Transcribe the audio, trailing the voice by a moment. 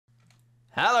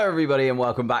Hello everybody and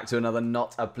welcome back to another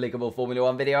not applicable Formula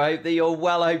 1 video. I hope that you're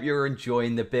well. I hope you're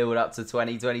enjoying the build up to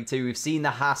 2022. We've seen the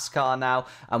Haas car now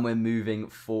and we're moving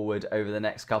forward over the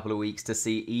next couple of weeks to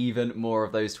see even more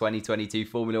of those 2022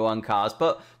 Formula 1 cars.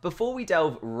 But before we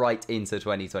delve right into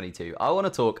 2022, I want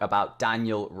to talk about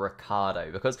Daniel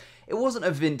Ricciardo because it wasn't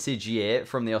a vintage year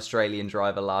from the Australian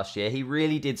driver last year. He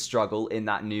really did struggle in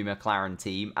that new McLaren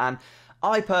team, and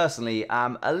I personally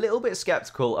am a little bit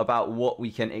skeptical about what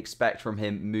we can expect from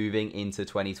him moving into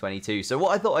 2022. So what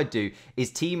I thought I'd do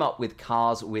is team up with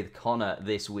Cars with Connor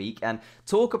this week and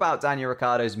talk about Daniel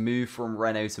Ricciardo's move from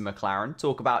Renault to McLaren,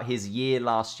 talk about his year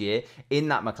last year in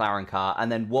that McLaren car,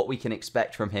 and then what we can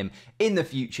expect from him in the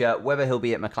future, whether he'll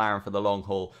be at McLaren for the long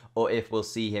haul or if we'll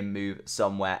see him move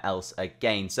somewhere else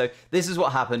again. So this is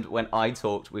what happened when I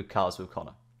talked with Cars with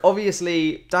Connor.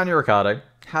 Obviously, Daniel Ricciardo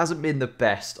hasn't been the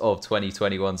best of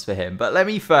 2021s for him, but let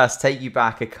me first take you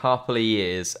back a couple of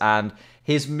years and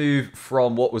his move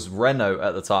from what was Renault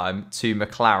at the time to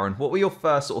McLaren. What were your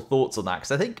first sort of thoughts on that?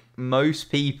 Because I think most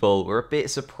people were a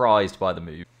bit surprised by the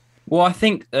move. Well, I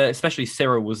think especially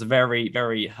Cyril was very,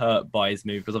 very hurt by his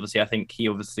move because obviously I think he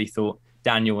obviously thought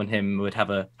Daniel and him would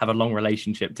have a long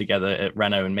relationship together at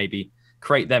Renault and maybe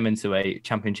create them into a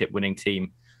championship winning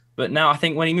team. But now I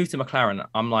think when he moved to McLaren,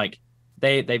 I'm like,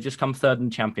 they've just come third in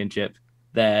the championship.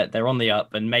 They're on the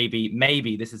up, and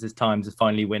maybe this is his time to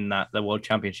finally win the world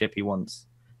championship he wants.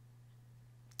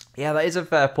 Yeah, that is a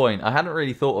fair point. I hadn't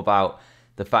really thought about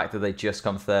the fact that they just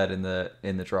come third in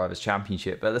the drivers'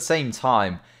 championship, but at the same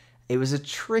time, it was a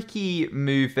tricky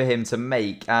move for him to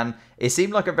make, and it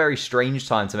seemed like a very strange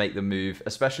time to make the move,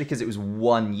 especially because it was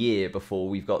 1 year before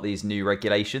we've got these new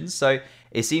regulations. So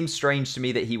it seems strange to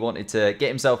me that he wanted to get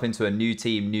himself into a new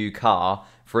team, new car,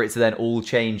 for it to then all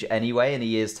change anyway in a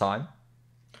year's time.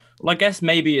 Well, I guess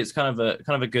maybe it's kind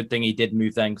of a good thing he did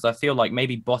move then, because I feel like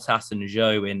maybe Bottas and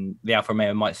Zhou in the Alfa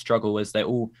Romeo might struggle as they're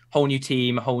all whole new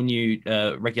team, whole new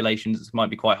regulations. It might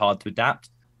be quite hard to adapt.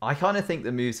 I kind of think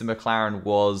the move to McLaren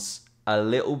was a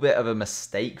little bit of a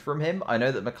mistake from him. I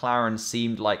know that McLaren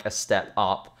seemed like a step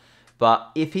up, but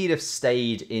if he'd have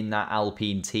stayed in that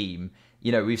Alpine team,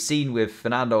 you know, we've seen with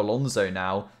Fernando Alonso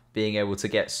now being able to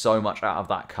get so much out of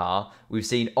that car. We've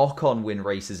seen Ocon win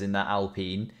races in that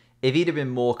Alpine. If he'd have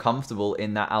been more comfortable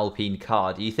in that Alpine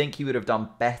car, do you think he would have done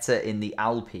better in the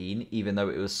Alpine, even though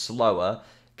it was slower,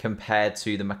 compared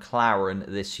to the McLaren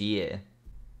this year?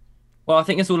 Well, I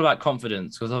think it's all about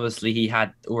confidence because obviously he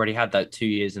had already had that 2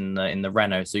 years in the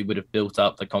Renault, so he would have built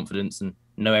up the confidence and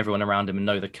know everyone around him and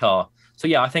know the car. So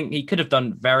yeah, I think he could have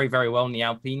done very, very well in the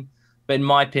Alpine. But in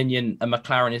my opinion, a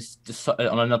McLaren is just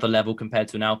on another level compared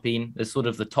to an Alpine. There's sort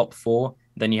of the top four.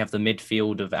 Then you have the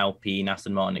midfield of Alpine,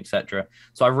 Aston Martin, etc.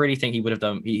 So I really think he would have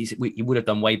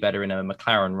done way better in a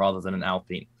McLaren rather than an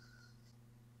Alpine.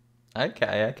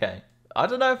 Okay. I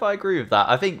don't know if I agree with that.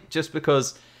 I think just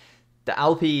because the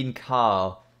Alpine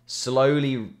car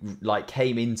slowly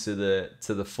came into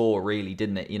the fore, really,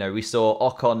 didn't it? You know, we saw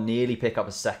Ocon nearly pick up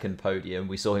a second podium.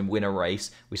 We saw him win a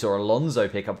race. We saw Alonso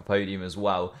pick up a podium as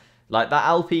well. Like, that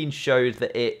Alpine showed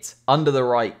that it, under the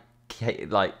right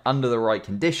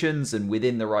conditions and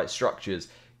within the right structures,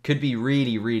 could be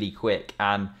really, really quick.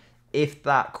 And if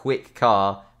that quick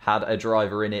car had a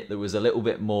driver in it that was a little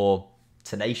bit more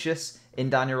tenacious in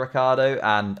Daniel Ricciardo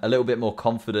and a little bit more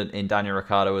confident in Daniel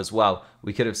Ricciardo as well,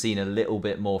 we could have seen a little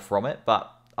bit more from it.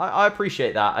 But I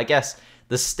appreciate that. I guess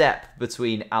the step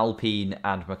between Alpine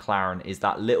and McLaren is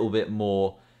that little bit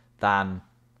more than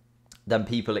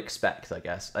people expect, I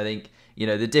guess. I think, you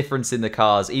know, the difference in the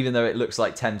cars, even though it looks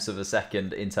like tenths of a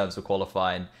second in terms of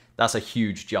qualifying, that's a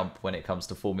huge jump when it comes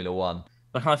to Formula One.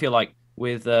 I kind of feel like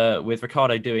with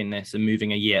Ricciardo doing this and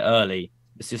moving a year early,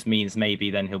 this just means maybe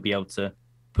then he'll be able to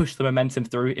push the momentum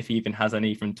through if he even has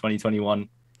any from 2021.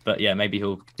 But yeah, maybe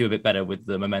he'll do a bit better with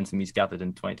the momentum he's gathered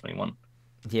in 2021.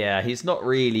 Yeah, he's not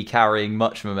really carrying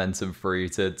much momentum through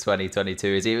to 2022,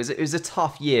 is he? It was a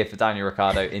tough year for Daniel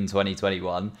Ricciardo in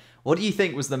 2021. What do you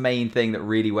think was the main thing that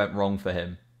really went wrong for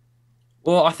him?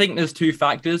 Well, I think there's two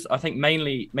factors. I think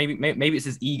mainly, maybe it's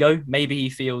his ego. Maybe he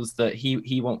feels that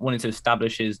he wanted to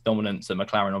establish his dominance at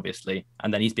McLaren, obviously,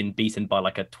 and then he's been beaten by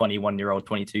like a 21-year-old,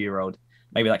 22-year-old.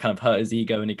 Maybe that kind of hurt his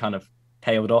ego and he kind of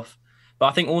tailed off. But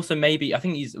I think also I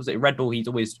think was at Red Bull,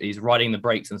 he's riding the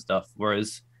brakes and stuff,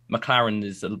 whereas McLaren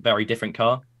is a very different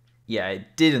car. Yeah,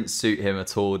 it didn't suit him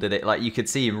at all, did it? Like, you could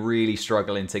see him really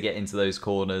struggling to get into those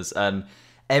corners, and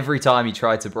every time he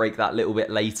tried to brake that little bit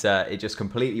later, it just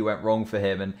completely went wrong for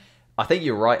him. And I think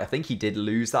you're right. I think he did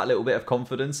lose that little bit of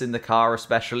confidence in the car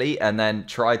especially, and then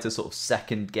tried to sort of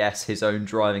second guess his own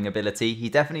driving ability. He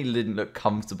definitely didn't look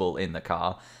comfortable in the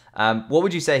car. What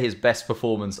would you say his best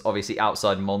performance, obviously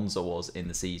outside Monza, was in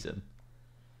the season?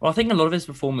 Well, I think a lot of his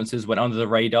performances went under the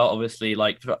radar. Obviously,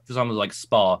 like for example, like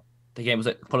Spa, the game was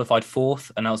qualified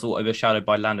fourth, and that was all overshadowed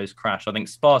by Lando's crash. I think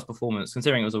Spa's performance,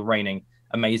 considering it was all raining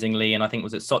amazingly, and I think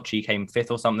was it Sochi came fifth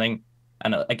or something,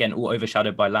 and again all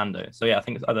overshadowed by Lando. So yeah, I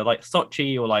think it's either like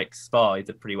Sochi or like Spa, he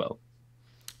did pretty well.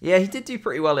 Yeah, he did do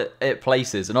pretty well at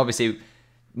places, and obviously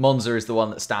Monza is the one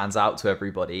that stands out to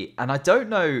everybody. And I don't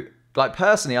know, like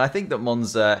personally, I think that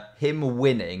Monza, him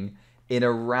winning in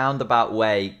a roundabout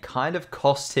way, kind of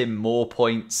cost him more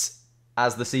points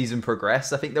as the season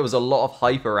progressed. I think there was a lot of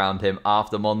hype around him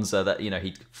after Monza that,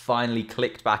 he finally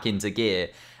clicked back into gear.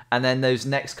 And then those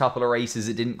next couple of races,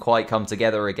 it didn't quite come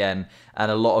together again, and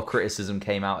a lot of criticism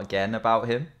came out again about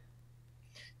him.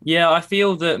 Yeah, I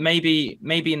feel that maybe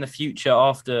in the future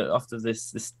after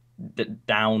this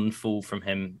downfall from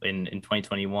him in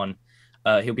 2021,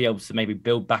 he'll be able to maybe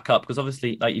build back up, because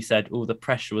obviously, like you said, all the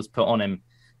pressure was put on him.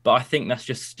 But I think that's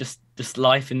just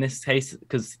life in this case,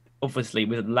 because obviously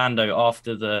with Lando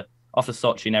after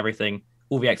Sochi and everything,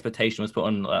 all the expectation was put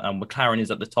on, and McLaren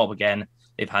is at the top again.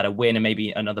 They've had a win and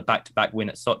maybe another back-to-back win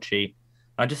at Sochi.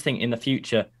 I just think in the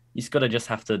future, he's got to just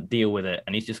have to deal with it,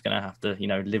 and he's just going to have to,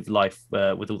 live life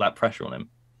with all that pressure on him.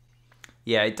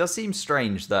 Yeah, it does seem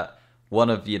strange that one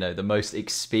of, the most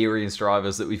experienced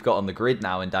drivers that we've got on the grid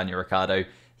now in Daniel Ricciardo,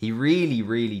 he really,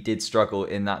 really did struggle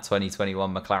in that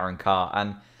 2021 McLaren car.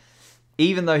 And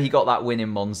even though he got that win in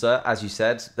Monza, as you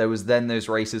said, there was then those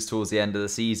races towards the end of the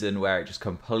season where it just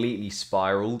completely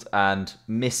spiraled, and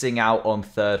missing out on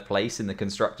third place in the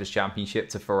Constructors' Championship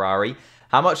to Ferrari.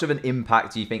 How much of an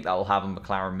impact do you think that will have on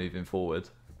McLaren moving forward?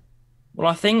 Well,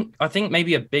 I think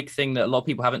maybe a big thing that a lot of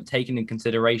people haven't taken in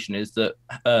consideration is that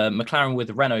McLaren with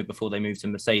Renault before they moved to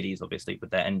Mercedes, obviously with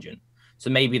their engine. So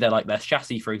maybe their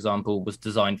chassis, for example, was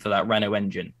designed for that Renault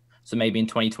engine. So maybe in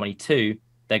 2022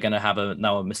 they're going to have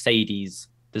now a Mercedes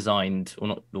designed,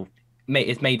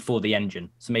 it's made for the engine.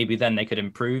 So maybe then they could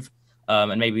improve,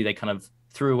 and maybe they kind of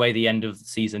threw away the end of the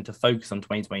season to focus on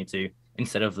 2022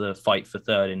 instead of the fight for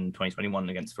third in 2021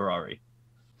 against Ferrari.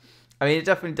 I mean, it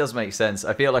definitely does make sense.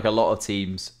 I feel like a lot of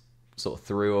teams sort of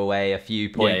threw away a few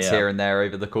points here and there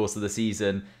over the course of the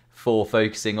season for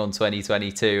focusing on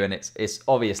 2022, and it's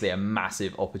obviously a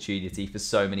massive opportunity for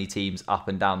so many teams up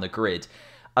and down the grid.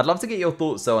 I'd love to get your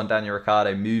thoughts, though, on Daniel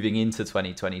Ricciardo moving into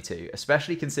 2022,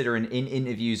 especially considering in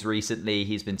interviews recently,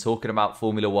 he's been talking about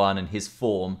Formula One and his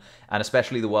form, and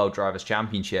especially the World Drivers'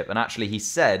 Championship. And actually, he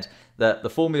said that the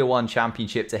Formula One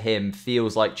Championship to him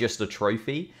feels like just a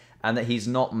trophy, and that he's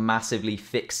not massively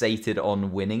fixated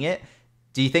on winning it.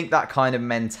 Do you think that kind of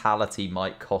mentality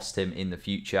might cost him in the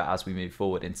future as we move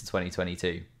forward into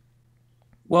 2022?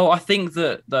 Well, I think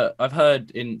that I've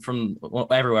heard from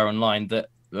everywhere online that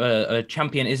a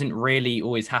champion isn't really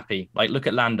always happy. Like, look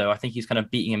at Lando. I think he's kind of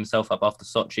beating himself up after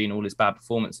Sochi and all his bad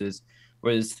performances.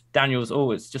 Whereas Daniel's,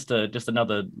 it's just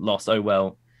another loss. Oh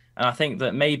well. And I think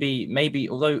that maybe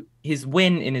although his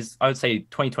win I would say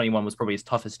 2021 was probably his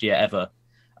toughest year ever.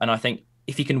 And I think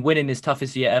if he can win in his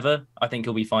toughest year ever, I think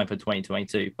he'll be fine for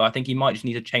 2022. But I think he might just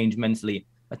need to change mentally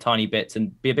a tiny bit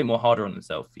and be a bit more harder on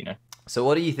himself. So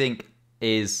what do you think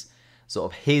is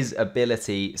sort of his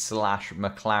ability /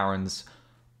 McLaren's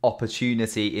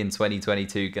opportunity in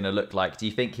 2022 going to look like? Do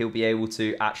you think he'll be able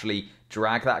to actually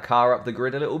drag that car up the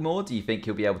grid a little more? Do you think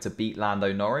he'll be able to beat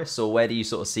Lando Norris? Or where do you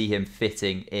sort of see him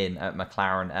fitting in at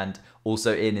McLaren and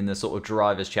also in the sort of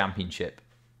Drivers' Championship?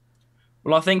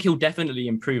 Well, I think he'll definitely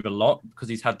improve a lot because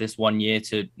he's had this 1 year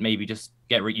to maybe just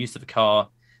get used to the car.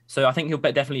 So I think he'll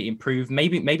definitely improve.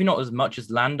 Maybe not as much as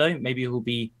Lando. Maybe he'll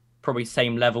be probably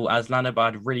same level as Lando,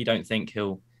 but I really don't think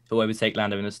he'll overtake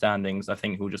Lando in the standings. I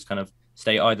think he'll just kind of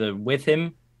stay either with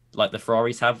him, like the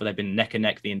Ferraris have, where they've been neck and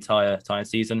neck the entire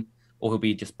season, or he'll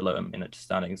be just below him in the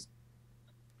standings.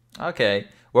 Okay.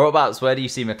 Whereabouts, where do you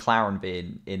see McLaren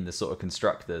being in the sort of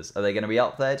constructors? Are they going to be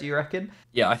up there, do you reckon?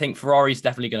 Yeah, I think Ferrari's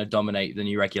definitely going to dominate the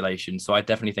new regulations. So I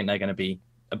definitely think they're going to be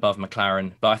above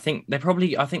McLaren. But I think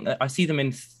I see them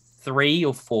in 3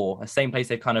 or 4, the same place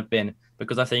they've kind of been,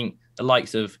 because I think the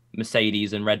likes of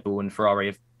Mercedes and Red Bull and Ferrari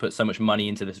have put so much money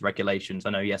into this regulations.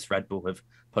 I know, yes, Red Bull have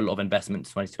put a lot of investment in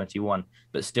 2021,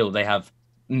 but still they have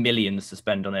millions to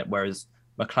spend on it. Whereas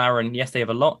McLaren, yes, they have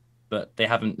a lot, but they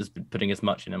haven't been putting as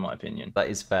much in my opinion. That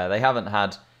is fair. They haven't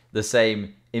had the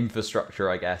same infrastructure,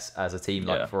 I guess, as a team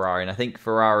like Ferrari. And I think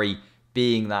Ferrari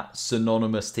being that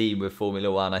synonymous team with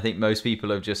Formula One, I think most people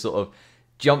have just sort of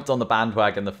jumped on the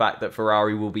bandwagon, the fact that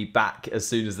Ferrari will be back as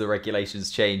soon as the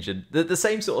regulations change. And the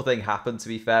same sort of thing happened, to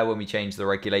be fair, when we changed the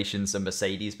regulations and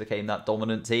Mercedes became that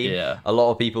dominant team. Yeah. A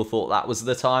lot of people thought that was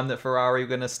the time that Ferrari were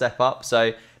going to step up.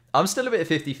 So I'm still a bit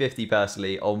 50-50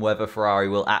 personally on whether Ferrari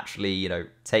will actually,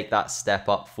 take that step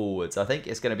up forwards. I think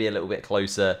it's going to be a little bit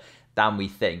closer than we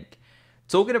think.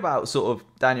 Talking about sort of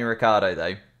Daniel Ricciardo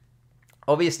though,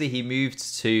 obviously he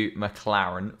moved to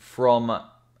McLaren from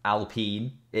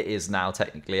Alpine. It is now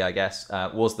technically, I guess,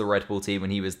 was the Red Bull team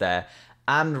when he was there,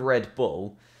 and Red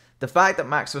Bull. The fact that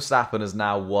Max Verstappen has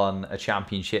now won a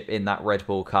championship in that Red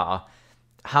Bull car,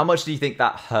 how much do you think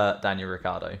that hurt Daniel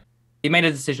Ricciardo? He made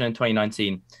a decision in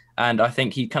 2019, and I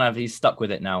think he's stuck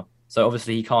with it now. So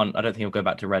obviously he can't. I don't think he'll go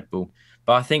back to Red Bull.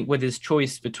 But I think with his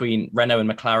choice between Renault and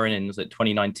McLaren in, was it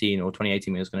 2019 or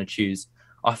 2018 when he was going to choose,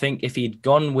 I think if he'd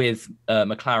gone with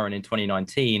McLaren in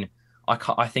 2019,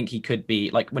 I think he could be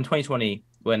like when 2020,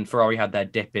 when Ferrari had their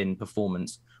dip in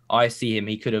performance. I see him.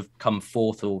 He could have come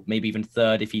fourth or maybe even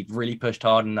third if he'd really pushed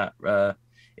hard in that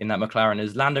McLaren.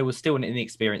 As Lando was still an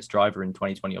inexperienced driver in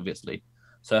 2020, obviously.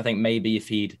 So I think maybe if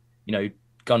he'd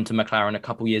gone to McLaren a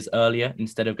couple years earlier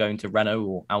instead of going to Renault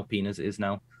or Alpine as it is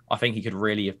now, I think he could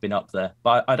really have been up there.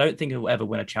 But I don't think he'll ever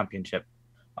win a championship.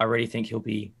 I really think he'll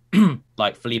be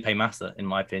like Felipe Massa, in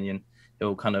my opinion.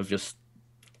 He'll kind of just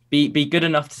be good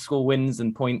enough to score wins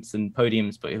and points and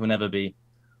podiums, but he'll never be.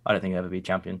 I don't think he'll ever be a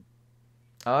champion.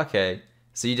 Okay,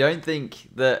 so you don't think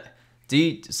that?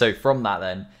 So from that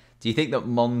then, do you think that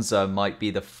Monza might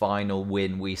be the final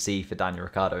win we see for Daniel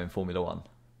Ricciardo in Formula One?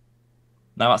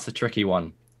 Now that's a tricky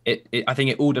one. I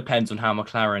think it all depends on how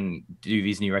McLaren do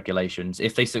these new regulations.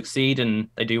 If they succeed and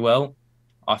they do well,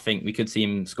 I think we could see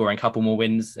him scoring a couple more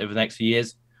wins over the next few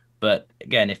years. But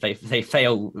again, if they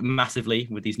fail massively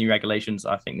with these new regulations,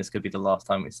 I think this could be the last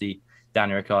time we see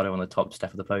Daniel Ricciardo on the top step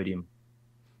of the podium.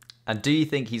 And do you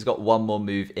think he's got one more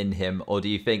move in him, or do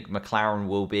you think McLaren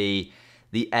will be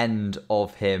the end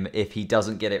of him if he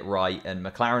doesn't get it right and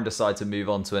McLaren decide to move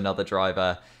on to another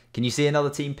driver? Can you see another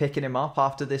team picking him up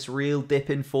after this real dip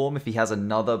in form if he has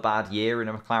another bad year in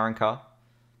a McLaren car?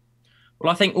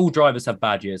 Well, I think all drivers have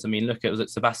bad years. I mean, look, it was at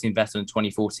Sebastian Vettel in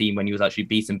 2014 when he was actually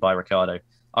beaten by Ricciardo.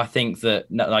 I think that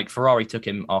like Ferrari took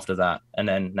him after that, and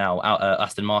then now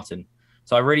Aston Martin.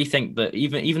 So I really think that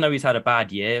even though he's had a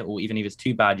bad year, or even if it's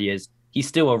 2 bad years, he's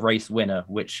still a race winner,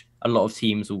 which a lot of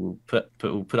teams will put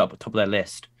up at top of their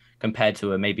list compared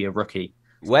to maybe a rookie.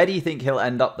 Where do you think he'll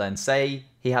end up then? Say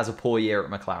he has a poor year at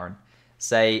McLaren.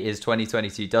 Say his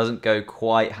 2022 doesn't go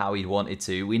quite how he wanted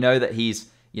to. We know that he's,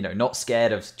 not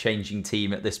scared of changing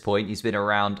team at this point. He's been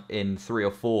around in 3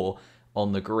 or 4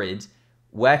 on the grid.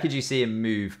 Where could you see him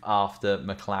move after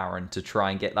McLaren to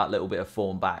try and get that little bit of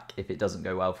form back if it doesn't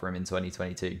go well for him in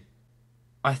 2022?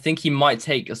 I think he might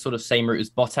take a sort of same route as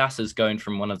Bottas, as going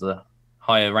from one of the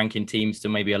higher ranking teams to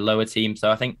maybe a lower team. So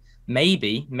I think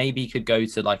maybe he could go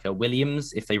to like a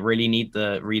Williams if they really need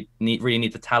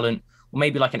the talent, or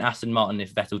maybe like an Aston Martin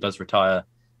if Vettel does retire,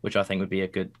 which I think would be a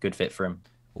good fit for him.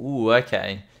 Ooh,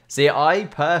 okay. See, I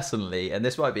personally, and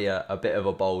this might be a bit of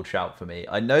a bold shout for me,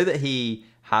 I know that he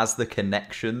has the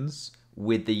connections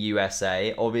with the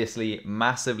USA, obviously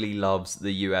massively loves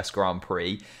the US Grand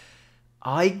Prix.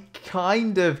 I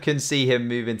kind of can see him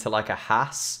move into like a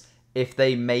Haas if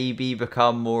they maybe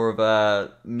become more of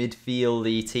a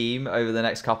midfieldy team over the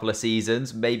next couple of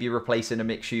seasons, maybe replacing a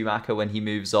Mick Schumacher when he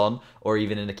moves on, or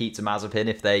even a Nikita Mazepin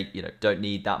if they don't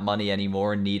need that money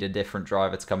anymore and need a different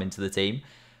driver to come into the team.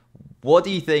 What do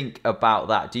you think about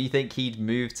that? Do you think he'd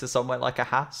move to somewhere like a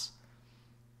Haas?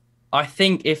 I don't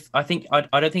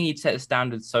think he'd set the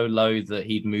standard so low that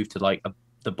he'd move to like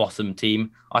the bottom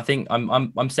team. I think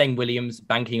I'm saying Williams,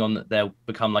 banking on that they'll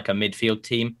become like a midfield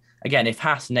team. Again, if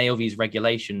Haas nail these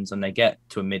regulations and they get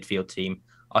to a midfield team,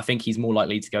 I think he's more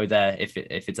likely to go there if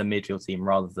it's a midfield team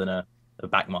rather than a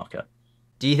back marker.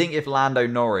 Do you think if Lando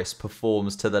Norris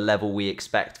performs to the level we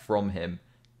expect from him,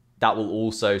 that will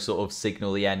also sort of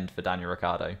signal the end for Daniel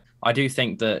Ricciardo? I do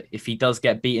think that if he does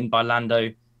get beaten by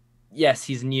Lando, yes,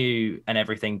 he's new and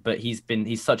everything, but he's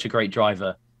such a great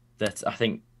driver that I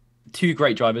think 2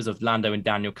 great drivers of Lando and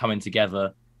Daniel coming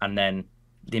together and then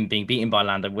him being beaten by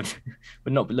Lando would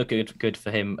not look good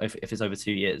for him if it's over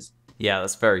 2 years. Yeah,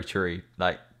 that's very true.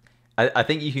 Like, I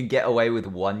think you can get away with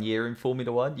 1 year in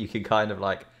Formula One. You can kind of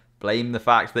like blame the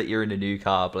fact that you're in a new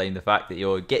car, blame the fact that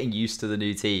you're getting used to the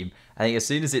new team. I think as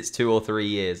soon as it's 2 or 3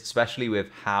 years, especially with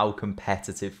how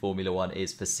competitive Formula One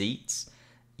is for seats,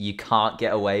 you can't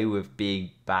get away with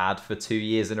being bad for 2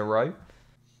 years in a row.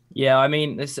 Yeah, I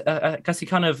mean, I guess he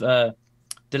kind of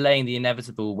delaying the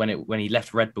inevitable when he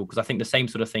left Red Bull, because I think the same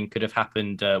sort of thing could have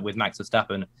happened with Max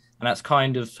Verstappen, and that's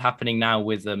kind of happening now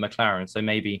with McLaren. So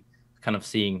maybe kind of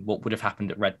seeing what would have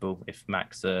happened at Red Bull if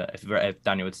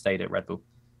Daniel had stayed at Red Bull.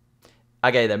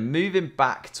 Okay, then moving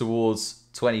back towards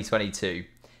 2022,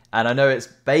 And I know it's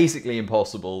basically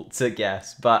impossible to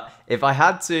guess, but if I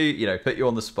had to, you know, put you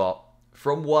on the spot,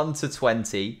 from 1 to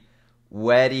 20,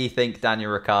 where do you think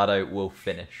Daniel Ricciardo will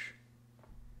finish?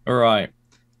 All right.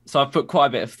 So I've put quite a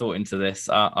bit of thought into this.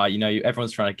 You know,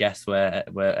 everyone's trying to guess where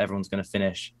everyone's going to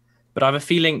finish, but I have a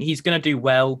feeling he's going to do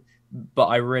well, but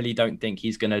I really don't think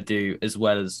he's going to do as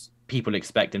well as people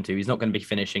expect him to. He's not going to be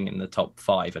finishing in the top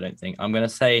 5, I don't think. I'm going to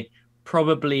say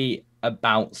probably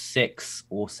about 6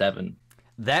 or 7.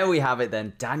 There we have it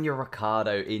then. Daniel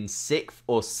Ricciardo in 6th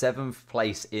or 7th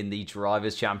place in the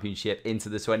Drivers' Championship into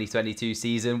the 2022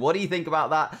 season. What do you think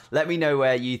about that? Let me know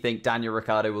where you think Daniel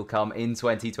Ricciardo will come in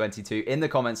 2022 in the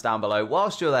comments down below.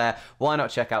 Whilst you're there, why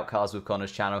not check out Cars with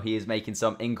Connor's channel? He is making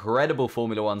some incredible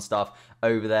Formula 1 stuff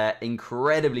over there.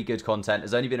 Incredibly good content.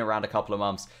 Has only been around a couple of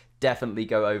months. Definitely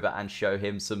go over and show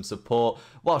him some support.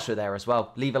 Whilst you're there as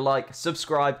well, leave a like,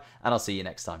 subscribe, and I'll see you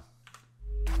next time.